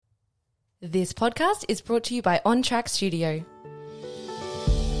This podcast is brought to you by On Track Studio.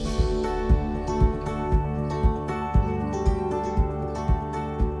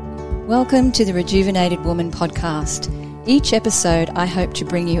 Welcome to the Rejuvenated Woman podcast. Each episode, I hope to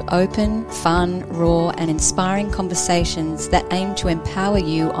bring you open, fun, raw, and inspiring conversations that aim to empower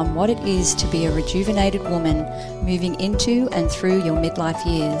you on what it is to be a rejuvenated woman moving into and through your midlife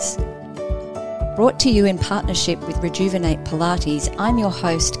years. Brought to you in partnership with Rejuvenate Pilates, I'm your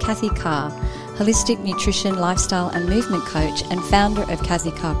host, Kathy Carr, holistic nutrition, lifestyle and movement coach and founder of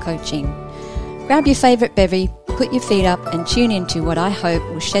Kathy Carr Coaching. Grab your favourite bevy, put your feet up and tune into what I hope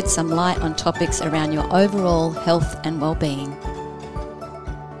will shed some light on topics around your overall health and well-being.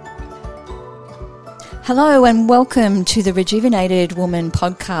 Hello and welcome to the Rejuvenated Woman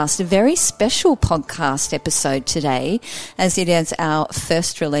podcast, a very special podcast episode today as it is our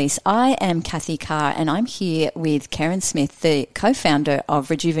first release. I am Kathy Carr and I'm here with Karen Smith, the co-founder of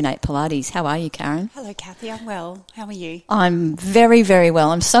Rejuvenate Pilates. How are you, Karen? Hello, Kathy. I'm well. How are you? I'm very, very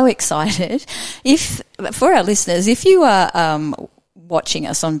well. I'm so excited. For our listeners, if you are watching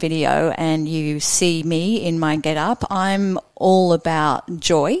us on video and you see me in my get-up, I'm all about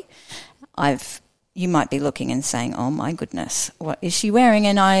joy. You might be looking and saying, oh my goodness, what is she wearing?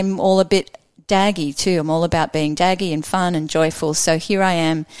 And I'm all a bit daggy too. I'm all about being daggy and fun and joyful. So here I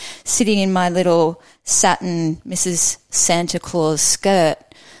am sitting in my little satin Mrs. Santa Claus skirt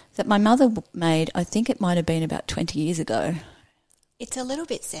that my mother made, I think it might have been about 20 years ago. It's a little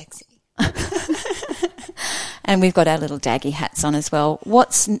bit sexy. And we've got our little daggy hats on as well.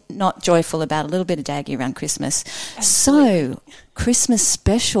 What's not joyful about a little bit of daggy around Christmas? Absolutely. So, Christmas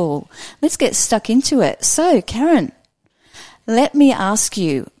special. Let's get stuck into it. So, Karen, let me ask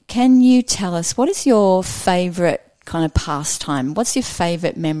you, can you tell us what is your favourite kind of pastime? What's your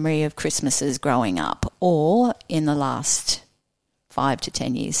favourite memory of Christmases growing up or in the last 5 to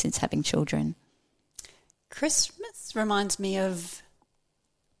 10 years since having children? Christmas reminds me of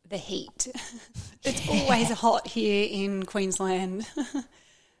the heat. It's always hot here in Queensland.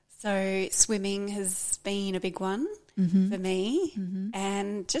 So swimming has been a big one for me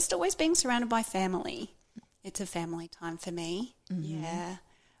and just always being surrounded by family. It's a family time for me. Yeah.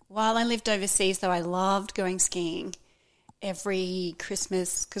 While I lived overseas, though, I loved going skiing every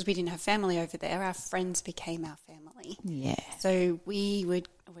Christmas because we didn't have family over there. Our friends became our family. Yeah. So we would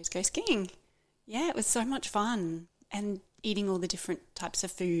always go skiing. Yeah, it was so much fun. And eating all the different types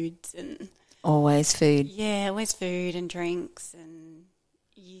of foods and always food. Yeah, always food and drinks, and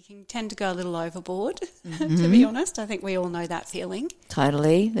you can tend to go a little overboard, to be honest. I think we all know that feeling.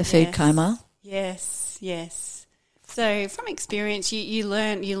 Totally, the food coma. Yes. So from experience, you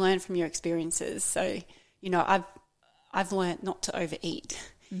learn from your experiences. So, I've learned not to overeat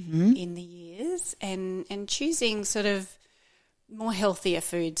in the years and choosing sort of more healthier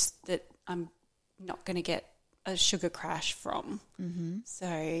foods that I'm not going to get a sugar crash from. So,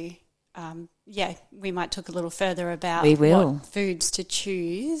 we might talk a little further about what foods to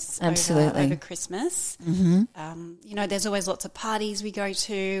choose over Christmas. There's always lots of parties we go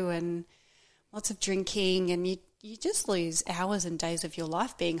to and lots of drinking, and you just lose hours and days of your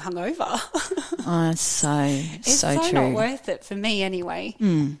life being hungover. It's so true. Not worth it for me anyway.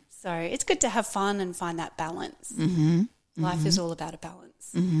 So it's good to have fun and find that balance. Life is all about a balance.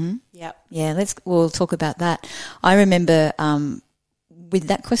 Yep. Yeah, we'll talk about that. I remember with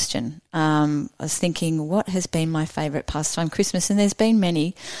that question, I was thinking, what has been my favourite pastime Christmas? And there's been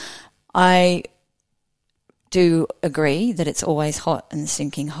many. I do agree that it's always hot and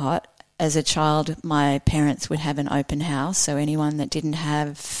stinking hot. As a child, my parents would have an open house, so anyone that didn't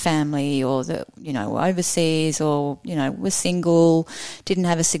have family or that, were overseas or, were single, didn't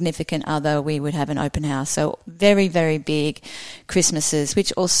have a significant other, we would have an open house. So very, very big Christmases,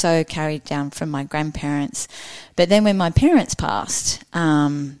 which also carried down from my grandparents. But then when my parents passed,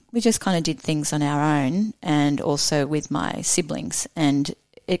 we just kind of did things on our own and also with my siblings. And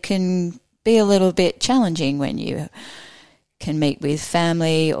it can be a little bit challenging when you can meet with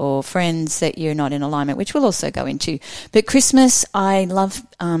family or friends that you're not in alignment, which we'll also go into. But Christmas, I love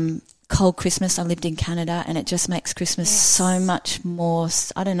cold Christmas. I lived in Canada and it just makes Christmas so much more,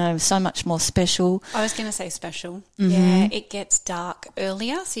 so much more special. I was going to say special. Yeah, it gets dark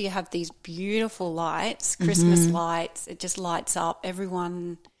earlier, so you have these beautiful lights, Christmas lights. It just lights up.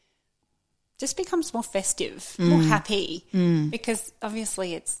 Everyone just becomes more festive, more happy because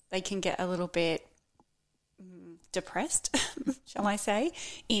obviously they can get a little bit depressed, shall I say,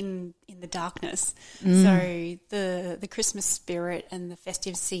 in the darkness. So the Christmas spirit and the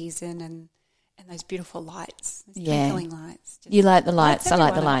festive season and those beautiful lights, those twinkling lights. You like the lights. I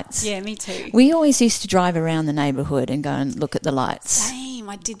like the lights. Yeah, me too. We always used to drive around the neighbourhood and go and look at the lights. Same. same.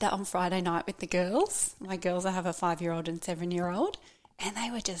 I did that on Friday night with the girls. My girls, I have a 5-year-old and 7-year-old, and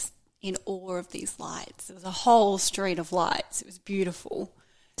they were just in awe of these lights. It was a whole street of lights. It was beautiful.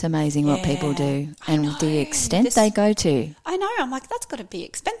 It's amazing what people do and the extent they go to. I know. I'm like, that's got to be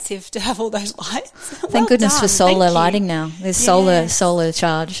expensive to have all those lights. Thank goodness for solar lighting now. There's solar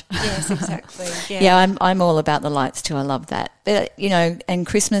charge. Yes, exactly. Yeah, I'm all about the lights too. I love that. But, and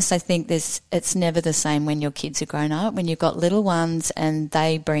Christmas, I think it's never the same when your kids are grown up. When you've got little ones and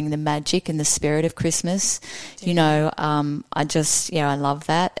they bring the magic and the spirit of Christmas, I love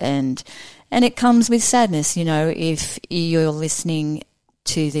that. And it comes with sadness, if you're listening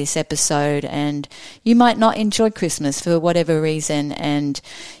to this episode and you might not enjoy Christmas for whatever reason, and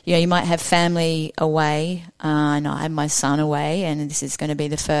you might have family away. I know I have my son away, and this is going to be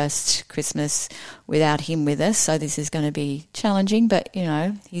the first Christmas without him with us, so this is going to be challenging, but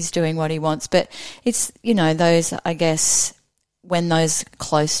he's doing what he wants. But it's those, I guess, when those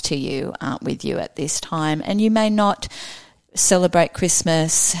close to you aren't with you at this time, and you may not celebrate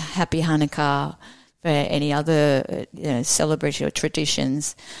Christmas, Happy Hanukkah, for any other celebration or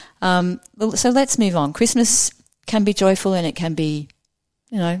traditions. So let's move on. Christmas can be joyful and it can be,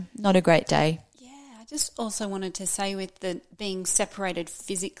 not a great day. Yeah, I just also wanted to say with the being separated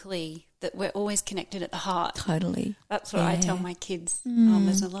physically that we're always connected at the heart. Totally. That's what I tell my kids.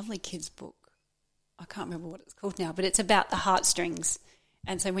 There's a lovely kids book. I can't remember what it's called now, but it's about the heartstrings.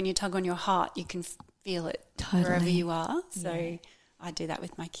 And so when you tug on your heart, you can feel it wherever you are. So I do that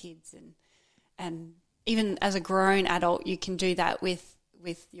with my kids, and even as a grown adult, you can do that with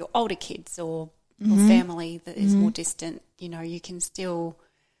your older kids or family that is more distant. You can still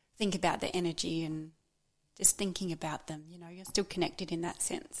think about the energy and just thinking about them. You're still connected in that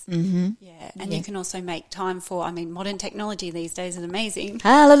sense. Mm-hmm. Yeah, and you can also make time for, modern technology these days is amazing.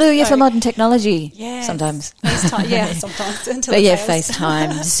 Hallelujah for modern technology. Yeah, sometimes. FaceTime, sometimes. Until but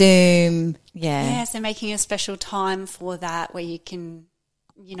FaceTime, Zoom, Yeah, so making a special time for that where you can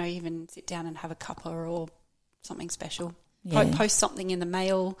even sit down and have a cuppa or something special. Yeah. Post something in the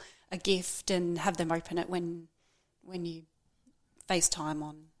mail, a gift, and have them open it when you FaceTime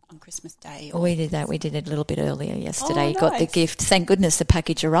on Christmas Day. We did that. We did it a little bit earlier yesterday. Oh, nice. Got the gift. Thank goodness the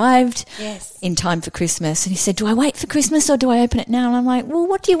package arrived in time for Christmas. And he said, do I wait for Christmas or do I open it now? And I'm like, well,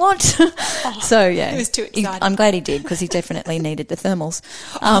 what do you want? So, yeah. He was too excited. I'm glad he did because he definitely needed the thermals.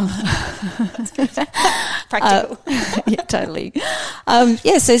 Practical. Yeah, totally. And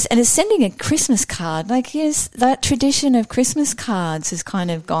it's sending a Christmas card. That tradition of Christmas cards has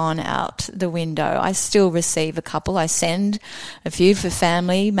kind of gone out the window. I still receive a couple. I send a few for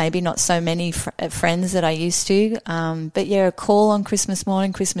family, maybe not so many friends that I used to. But a call on Christmas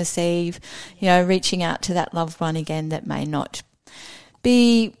morning, Christmas Eve, reaching out to that loved one again that may not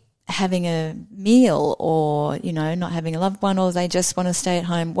be having a meal or, not having a loved one, or they just want to stay at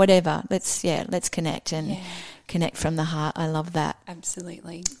home, whatever. Let's connect and connect from the heart. I love that.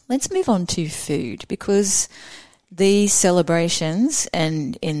 Absolutely. Let's move on to food, because these celebrations,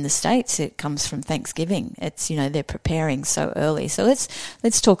 and in the States it comes from Thanksgiving. It's, they're preparing so early. So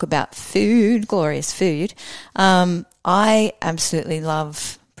let's talk about food, glorious food. I absolutely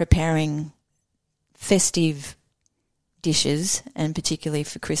love preparing festive dishes, and particularly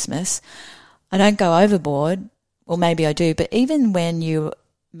for Christmas. I don't go overboard, or maybe I do, but even when you're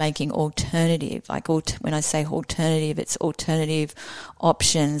making alternative, when I say alternative, it's alternative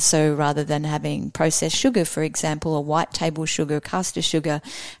options. So rather than having processed sugar, for example, a white table sugar, caster sugar,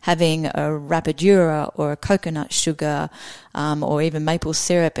 having a rapadura or a coconut sugar, or even maple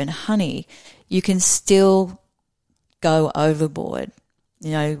syrup and honey, you can still go overboard.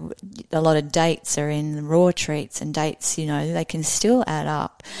 A lot of dates are in raw treats, and dates, they can still add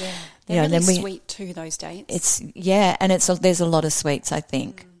up. Yeah. They're really sweet too, those dates. There's a lot of sweets, I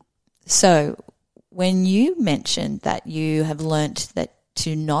think. So when you mentioned that you have learnt that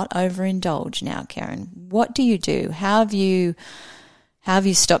to not overindulge now, Karen, what do you do? How have you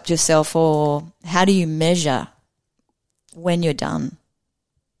stopped yourself, or how do you measure when you're done?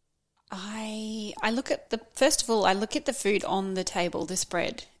 I look at I look at the food on the table, the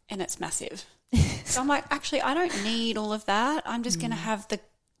spread, and it's massive. So I'm like, actually, I don't need all of that. I'm just going to have the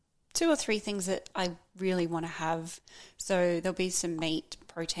 2 or 3 things that I really want to have. So there'll be some meat,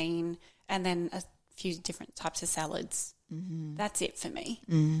 protein, and then a few different types of salads. Mm-hmm. That's it for me.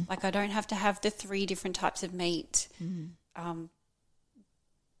 Mm-hmm. I don't have to have the 3 different types of meat,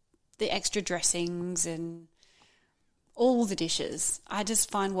 the extra dressings and all the dishes. I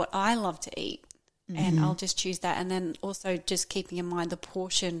just find what I love to eat, and I'll just choose that. And then also just keeping in mind the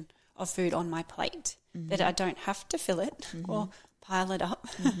portion of food on my plate, that I don't have to fill it or pile it up.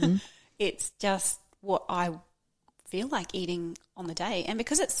 It's just what I feel like eating on the day. And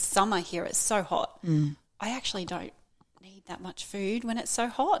because it's summer here, it's so hot, I actually don't need that much food when it's so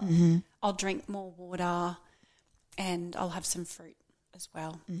hot. I'll drink more water and I'll have some fruit as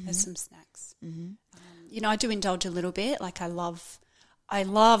well as some snacks. I do indulge a little bit. Like I love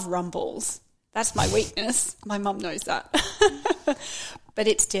rum balls. That's my weakness. My mum knows that. But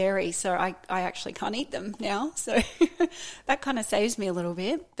it's dairy, so I actually can't eat them now. So that kind of saves me a little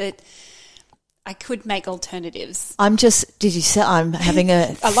bit. But I could make alternatives. Did you say I'm having a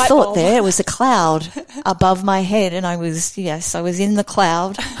thought bulb. there? It was a cloud above my head and I was in the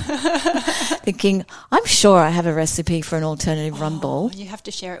cloud thinking, I'm sure I have a recipe for an alternative rum ball. You have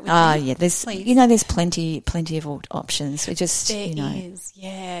to share it with me. Yeah, there's, please. There's plenty of options. There is.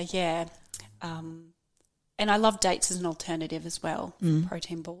 Yeah. And I love dates as an alternative as well,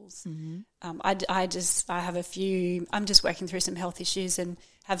 protein balls. I have a few, I'm just working through some health issues and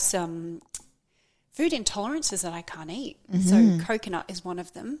have some food intolerances that I can't eat. So coconut is one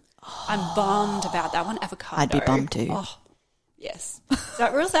of them. I'm bummed about that one. Avocado. I'd be bummed too. Oh, yes. So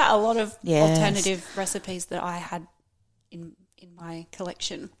it rules out a lot of alternative recipes that I had in my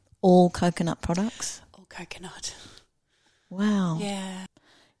collection. All coconut products? All coconut. Wow. Yeah.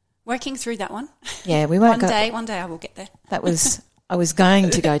 Working through that one. Yeah, we won't One day I will get there. I was going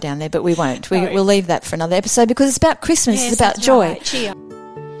to go down there, but we won't. We'll leave that for another episode because it's about Christmas. It's about joy. Right. Cheer.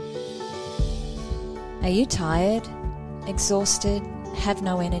 Are you tired, exhausted, have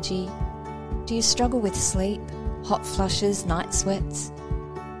no energy? Do you struggle with sleep, hot flushes, night sweats?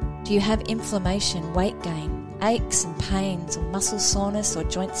 Do you have inflammation, weight gain, aches and pains, or muscle soreness or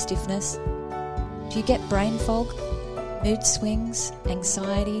joint stiffness? Do you get brain fog, mood swings,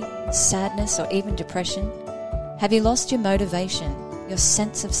 anxiety, sadness, or even depression? Have you lost your motivation, your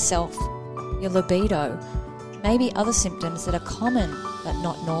sense of self, your libido? Maybe other symptoms that are common but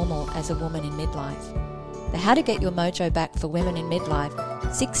not normal as a woman in midlife. The How to Get Your Mojo Back for Women in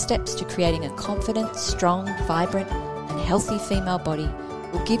Midlife 6 Steps to Creating a Confident, Strong, Vibrant and Healthy Female Body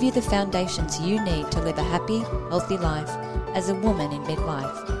will give you the foundations you need to live a happy, healthy life as a woman in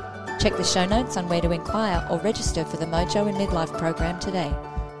midlife. Check the show notes on where to inquire or register for the Mojo in Midlife program today.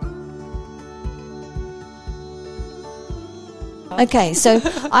 Okay, so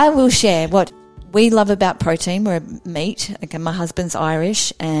I will share what we love about protein. We're meat. Okay, my husband's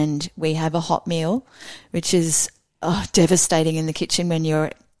Irish and we have a hot meal, which is devastating in the kitchen when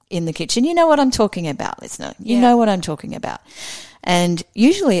you're in the kitchen. You know what I'm talking about, listener. You know what I'm talking about. And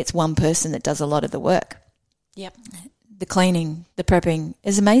usually it's one person that does a lot of the work. Yep. The cleaning, the prepping.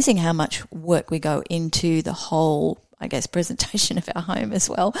 It's amazing how much work we go into the whole, I guess, presentation of our home as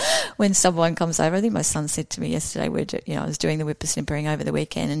well. When someone comes over, I think my son said to me yesterday, I was doing the whippersnippering over the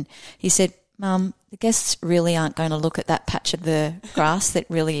weekend, and he said, Mum, the guests really aren't going to look at that patch of the grass that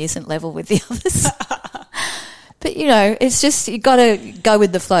really isn't level with the others. But, it's just you got to go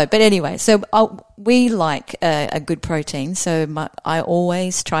with the flow. But anyway, so we like a good protein. So I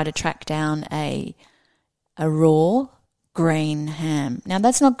always try to track down a raw green ham. Now,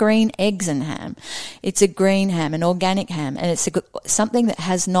 that's not green eggs and ham. It's a green ham, an organic ham, and it's something that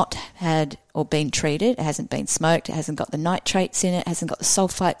has not had or been treated. It hasn't been smoked. It hasn't got the nitrates in it. It hasn't got the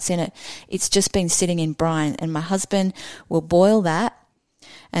sulfites in it. It's just been sitting in brine, and my husband will boil that,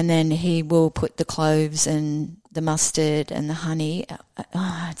 and then he will put the cloves and the mustard and the honey.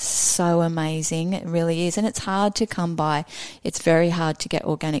 It's so amazing. It really is. And it's hard to come by. It's very hard to get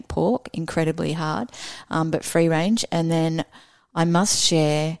organic pork, incredibly hard, but free range. And then I must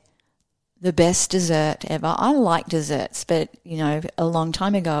share the best dessert ever. I like desserts, but, a long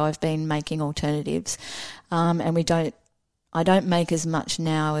time ago I've been making alternatives, and I don't make as much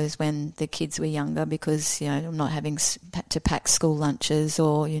now as when the kids were younger because, I'm not having to pack school lunches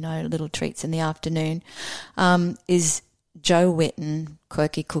or, little treats in the afternoon, is Joe Whitten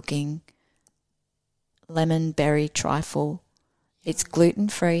Quirky Cooking Lemon Berry Trifle. It's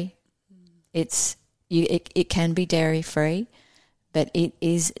gluten-free. It can be dairy-free, but it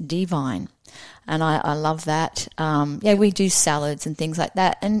is divine. And I love that. We do salads and things like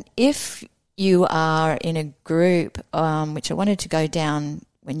that. And if you are in a group, which I wanted to go down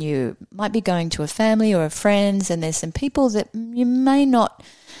when you might be going to a family or a friends, and there's some people that you may not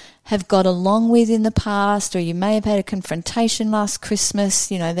have got along with in the past, or you may have had a confrontation last Christmas,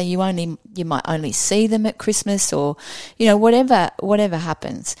 that you might only see them at Christmas, or, whatever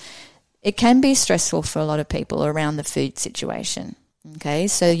happens. It can be stressful for a lot of people around the food situation. Okay,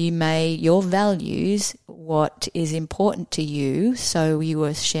 so your values, what is important to you, so you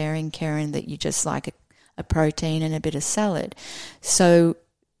were sharing, Karen, that you just like a protein and a bit of salad. So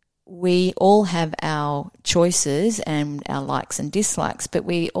we all have our choices and our likes and dislikes, but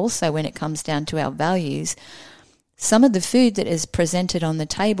we also, when it comes down to our values, some of the food that is presented on the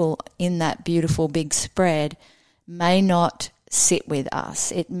table in that beautiful big spread may not sit with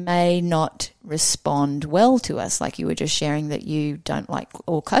us. It may not respond well to us, like you were just sharing that you don't like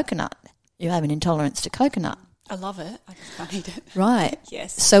or coconut. You have an intolerance to coconut. I love it. I just can't eat it. Right.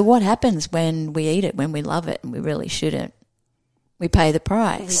 Yes. So what happens when we eat it, when we love it and we really shouldn't? We pay the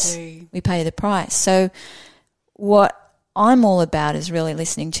price. We do. We pay the price. So what I'm all about is really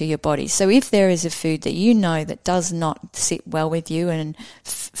listening to your body. So if there is a food that you know that does not sit well with you, and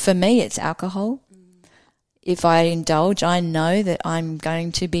for me it's alcohol, if I indulge, I know that I'm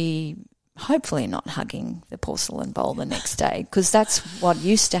going to be hopefully not hugging the porcelain bowl the next day, because that's what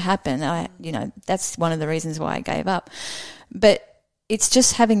used to happen. That's one of the reasons why I gave up. But it's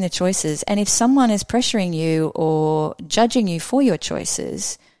just having the choices. And if someone is pressuring you or judging you for your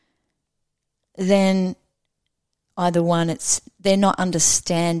choices, then either one, they're not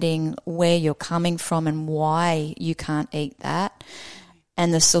understanding where you're coming from and why you can't eat that.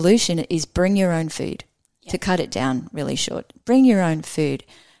 And the solution is bring your own food. To cut it down really short, bring your own food.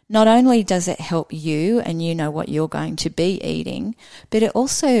 Not only does it help you and you know what you're going to be eating, but it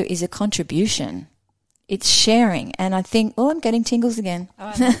also is a contribution. It's sharing. And I think, I'm getting tingles again.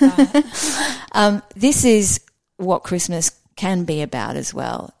 Oh, I love that. This is what Christmas can be about as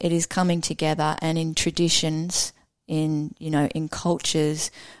well. It is coming together, and in traditions, in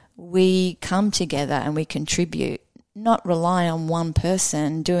cultures, we come together and we contribute. Not rely on one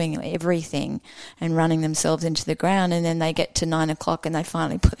person doing everything and running themselves into the ground, and then they get to 9 o'clock and they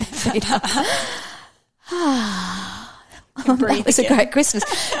finally put their feet up. That was a great Christmas.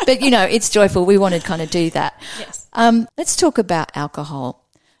 But, it's joyful. We want to kind of do that. Yes. Let's talk about alcohol.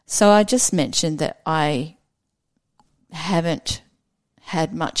 So I just mentioned that I haven't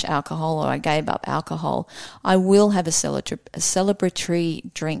had much alcohol, or I gave up alcohol. I will have a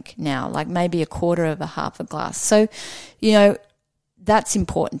celebratory drink now, like maybe a quarter of a half a glass. So, that's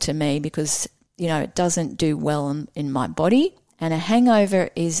important to me because, it doesn't do well in my body. And a hangover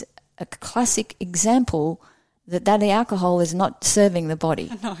is a classic example that the alcohol is not serving the body.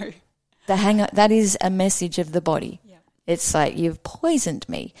 No. That is a message of the body. Yeah. It's like, you've poisoned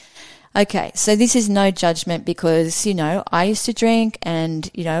me. Okay, so this is no judgment because, I used to drink and,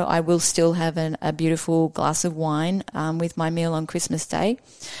 I will still have a beautiful glass of wine with my meal on Christmas Day.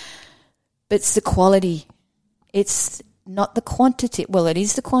 But it's the quality. It's not the quantity. Well, it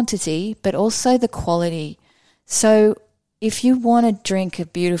is the quantity, but also the quality. So if you want to drink a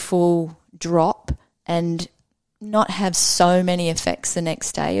beautiful drop and not have so many effects the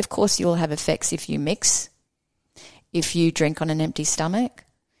next day, of course you'll have effects if you mix, if you drink on an empty stomach.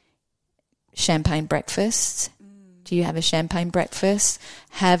 Champagne breakfasts. Do you have a champagne breakfast?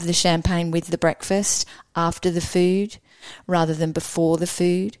 Have the champagne with the breakfast after the food rather than before the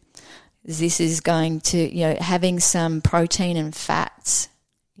food. This is going to, having some protein and fats,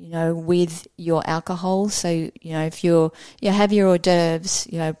 with your alcohol. So, if you have your hors d'oeuvres,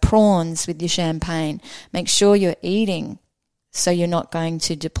 prawns with your champagne, make sure you're eating so you're not going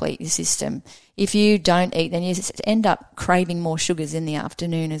to deplete your system. If you don't eat, then you end up craving more sugars in the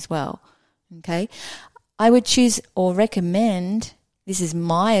afternoon as well. Okay, I would choose or recommend, this is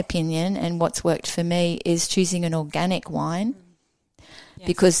my opinion and what's worked for me, is choosing an organic wine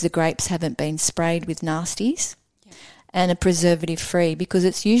because the grapes haven't been sprayed with nasties, and a preservative free, because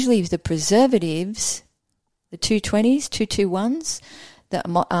it's usually the preservatives, the 220s, 221s,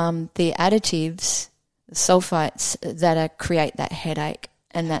 the additives, the sulfites that create that headache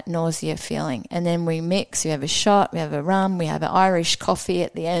and that nausea feeling. And then we mix, we have a shot, we have a rum, we have an Irish coffee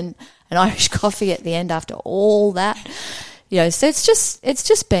at the end, after all that. So it's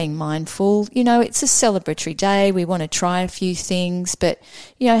just being mindful. It's a celebratory day. We want to try a few things, but,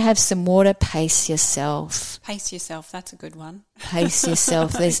 have some water, pace yourself. Pace yourself, that's a good one. Pace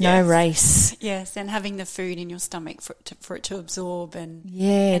yourself. There's no race. Yes, and having the food in your stomach for it to absorb and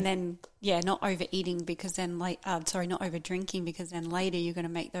then not overeating because then not over drinking, because then later you're going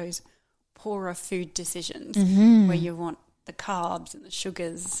to make those poorer food decisions where you want the carbs and the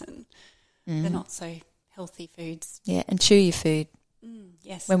sugars and the not so healthy foods. Yeah, and chew your food.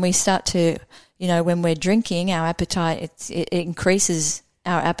 Yes. When we start to, when we're drinking, our appetite, it increases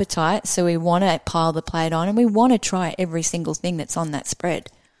our appetite, so we want to pile the plate on and we want to try every single thing that's on that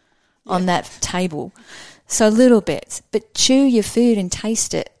spread, on that table. So little bits, but chew your food and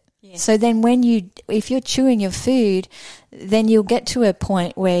taste it. Yes. So then if you're chewing your food, then you'll get to a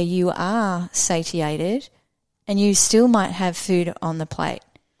point where you are satiated and you still might have food on the plate.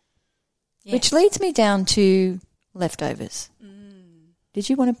 Yes. Which leads me down to leftovers. Did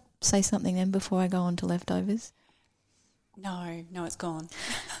you want to say something then before I go on to leftovers? No, it's gone.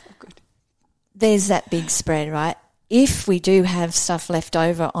 Good. There's that big spread, right? if we do have stuff left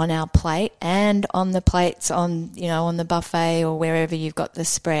over on our plate and on the plates on the buffet or wherever you've got the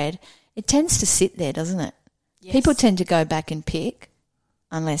spread, it tends to sit there, doesn't it? Yes. People tend to go back and pick,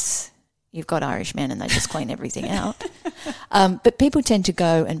 unless you've got Irishmen and they just clean everything out. But people tend to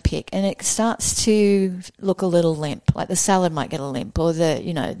go and pick, and it starts to look a little limp, like the salad might get a limp, or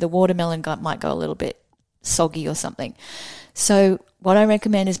the watermelon might go a little bit soggy or something. So what I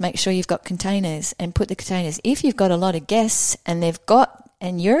recommend is make sure you've got containers and put the containers. If you've got a lot of guests and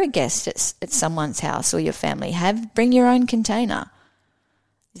you're a guest at someone's house or your family, bring your own container.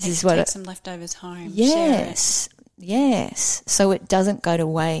 Take some leftovers home. Yes, yes. So it doesn't go to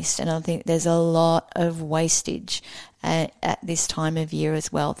waste, and I think there's a lot of wastage at this time of year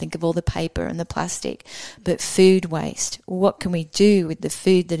as well. Think of all the paper and the plastic, but food waste. What can we do with the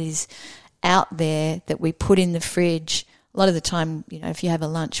food that is out there that we put in the fridge? A lot of the time, if you have a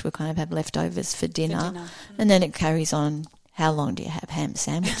lunch, we'll kind of have leftovers for dinner. And then it carries on. How long do you have ham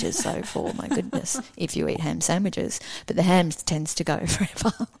sandwiches though for? My goodness, if you eat ham sandwiches. But the ham tends to go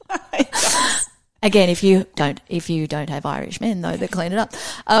forever. Again, if you don't have Irishmen though, that clean it up.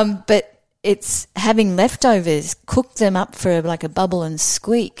 But it's having leftovers, cook them up for like a bubble and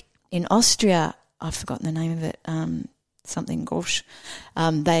squeak. In Austria, I've forgotten the name of it, something gosh.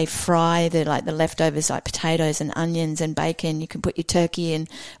 They fry the leftovers like potatoes and onions and bacon. You can put your turkey in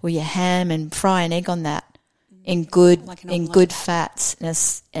or your ham and fry an egg on that in good fats.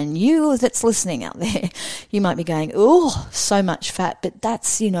 And you that's listening out there, you might be going, oh, so much fat. But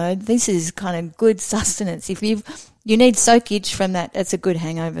that's, this is kind of good sustenance. If you need soakage from that, that's a good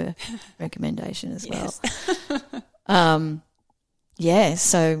hangover recommendation as well.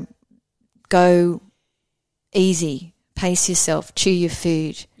 So go easy. Pace yourself, chew your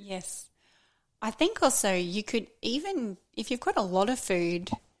food. Yes. I think also you could, even if you've got a lot of food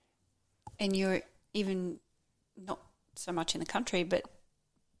and you're even not so much in the country but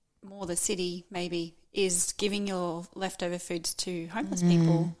more the city maybe, is giving your leftover foods to homeless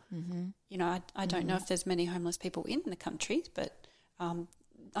people. Mm-hmm. I don't know if there's many homeless people in the country, but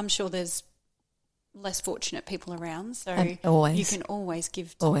I'm sure there's less fortunate people around. So you can always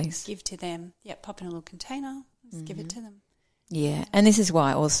give to them. Yeah, pop in a little container. Give it to them. Yeah, and this is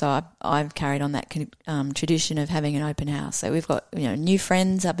why also I've carried on that tradition of having an open house. So we've got new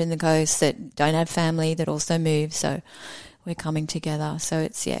friends up in the coast that don't have family that also move. So we're coming together. So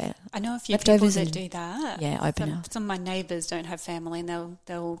it's I know a few people that do that. Yeah, open house. Some of my neighbours don't have family, and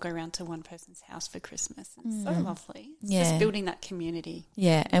they'll all go around to one person's house for Christmas. It's so lovely. It's just building that community.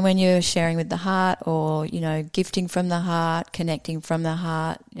 Yeah, and when you're sharing with the heart, or gifting from the heart, connecting from the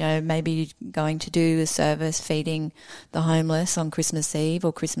heart, maybe going to do a service feeding the homeless on Christmas Eve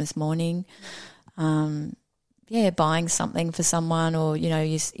or Christmas morning. Buying something for someone, or,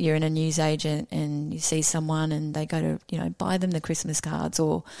 you're in a newsagent and you see someone and they go to, buy them the Christmas cards,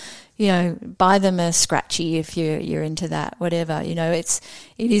 or, buy them a scratchy if you're into that, whatever. It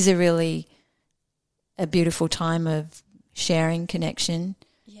is a beautiful time of sharing, connection,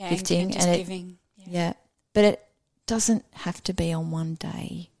 gifting. And giving. Yeah. But it doesn't have to be on one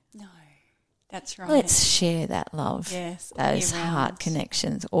day. No, that's right. Let's share that love. Yes. Those heart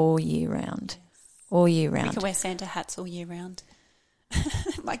connections all year round. All year round. We can wear Santa hats all year round.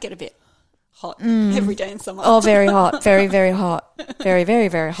 Might get a bit hot every day in summer. Oh, very hot. Very, very hot. Very, very,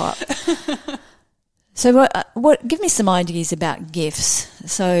 very hot. So what? Give me some ideas about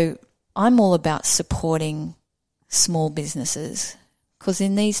gifts. So I'm all about supporting small businesses, because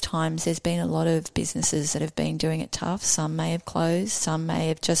in these times there's been a lot of businesses that have been doing it tough. Some may have closed, some may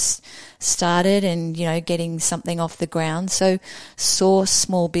have just started and, getting something off the ground. So source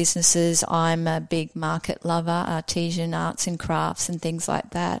small businesses. I'm a big market lover, artisan arts and crafts and things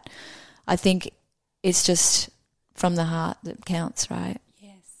like that. I think it's just from the heart that counts, right?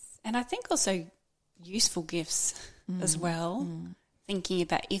 Yes. And I think also useful gifts as well, thinking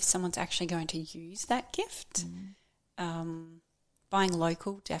about if someone's actually going to use that gift. Buying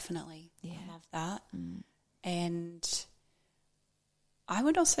local, definitely. Yeah. I love that. And I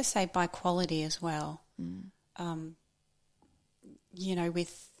would also say buy quality as well.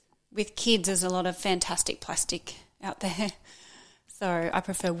 With kids, there's a lot of fantastic plastic out there. So I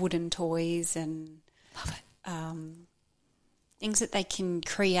prefer wooden toys and things that they can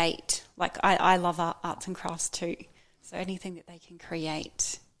create. Like I love arts and crafts too. So anything that they can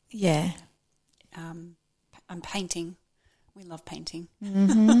create. Yeah. I'm painting. We love painting.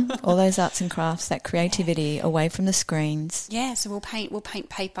 All those arts and crafts, that creativity away from the screens. Yeah, so we'll paint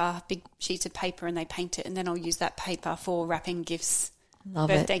paper, big sheets of paper, and they paint it, and then I'll use that paper for wrapping gifts,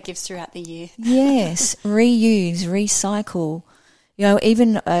 birthday gifts throughout the year. Yes, reuse, recycle. You know,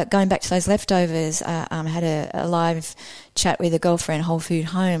 even going back to those leftovers, I had a live chat with a girlfriend, Whole Food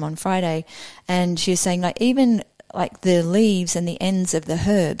Home, on Friday, and she was saying, like, even like the leaves and the ends of the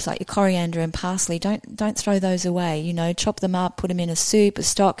herbs, like your coriander and parsley, don't throw those away. You know, chop them up, put them in a soup, a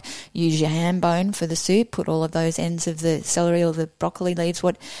stock, use your ham bone for the soup, put all of those ends of the celery or the broccoli leaves,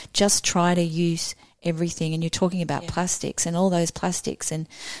 just try to use everything. And you're talking about plastics and all those plastics and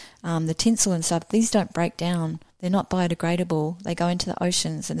the tinsel and stuff, these don't break down. They're not biodegradable. They go into the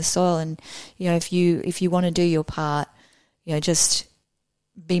oceans and the soil. And, you know, if you want to do your part, you know, just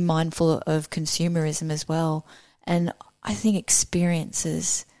be mindful of consumerism as well. And I think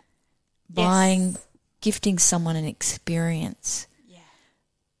experiences, buying, gifting someone an experience. Yeah.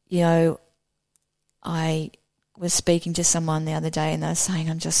 You know, I was speaking to someone the other day and they were saying,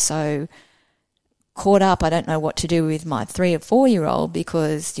 I'm just so caught up. I don't know what to do with my 3 or 4 year old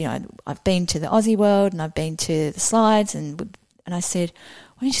because, you know, I've been to the Aussie world and I've been to the slides and I said,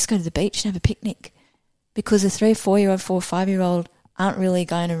 why don't you just go to the beach and have a picnic? Because a 3 or 4 year old, 4 or 5 year old aren't really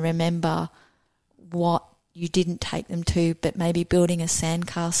going to remember what you didn't take them to, but maybe building a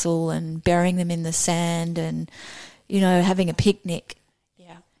sandcastle and burying them in the sand and, you know, having a picnic.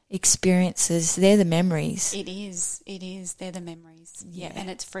 Yeah. Experiences, they're the memories. It is. They're the memories. Yeah. And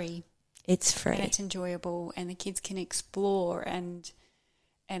it's free. It's free. And it's enjoyable and the kids can explore and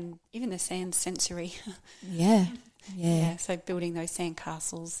even the sand's sensory. Yeah. Yeah. So building those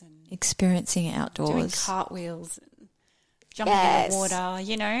sandcastles and experiencing outdoors. Doing cartwheels and jumping in the water,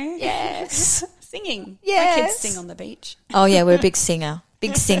 you know. Yes. Singing. Yes. My kids sing on the beach. Oh yeah, we're a big singer.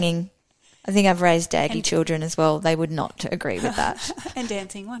 Big singing. I think I've raised daddy children as well. They would not agree with that. And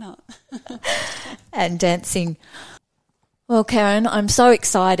dancing, why not? And dancing. Well, Karen, I'm so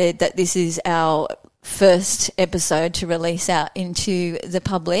excited that this is our first episode to release out into the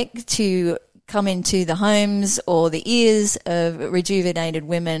public, to come into the homes or the ears of rejuvenated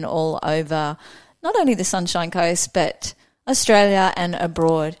women all over not only the Sunshine Coast but Australia and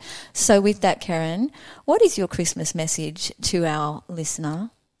abroad. So with that, Karen, what is your Christmas message to our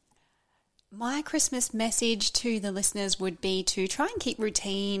listener? My Christmas message to the listeners would be to try and keep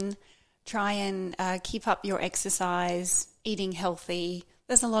routine, try and keep up your exercise, eating healthy.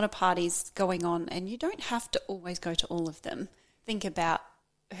 There's a lot of parties going on and you don't have to always go to all of them. Think about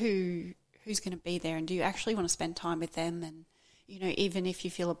who's going to be there and do you actually want to spend time with them? And, you know, even if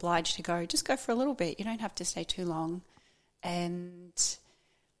you feel obliged to go, just go for a little bit. You don't have to stay too long. And,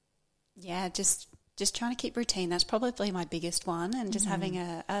 yeah, just trying to keep routine. That's probably my biggest one, and just having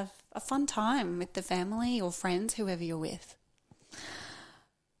a fun time with the family or friends, whoever you're with.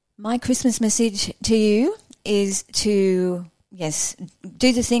 My Christmas message to you is to, yes,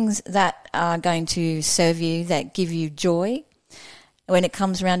 do the things that are going to serve you, that give you joy. When it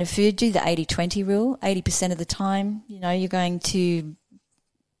comes around to food, do the 80-20 rule. 80% of the time, you know, you're going to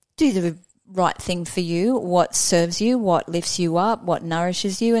do the right thing for you, what serves you, what lifts you up, what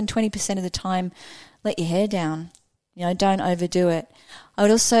nourishes you, and 20% of the time, let your hair down. You know, don't overdo it. I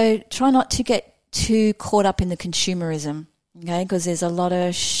would also try not to get too caught up in the consumerism, okay, because there's a lot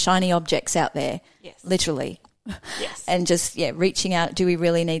of shiny objects out there, literally. Yes. And just, reaching out, do we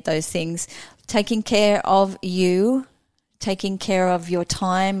really need those things? Taking care of you, taking care of your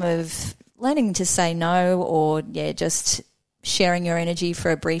time, of learning to say no, or, just sharing your energy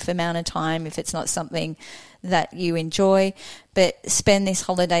for a brief amount of time if it's not something that you enjoy. But spend this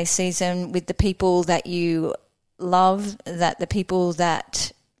holiday season with the people that you love, that the people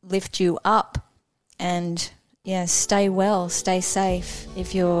that lift you up, and stay well, stay safe.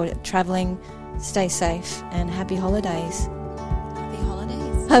 If you're travelling, stay safe, and happy holidays. Happy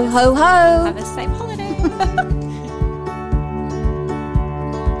holidays. Ho, ho, ho. Have a safe holiday.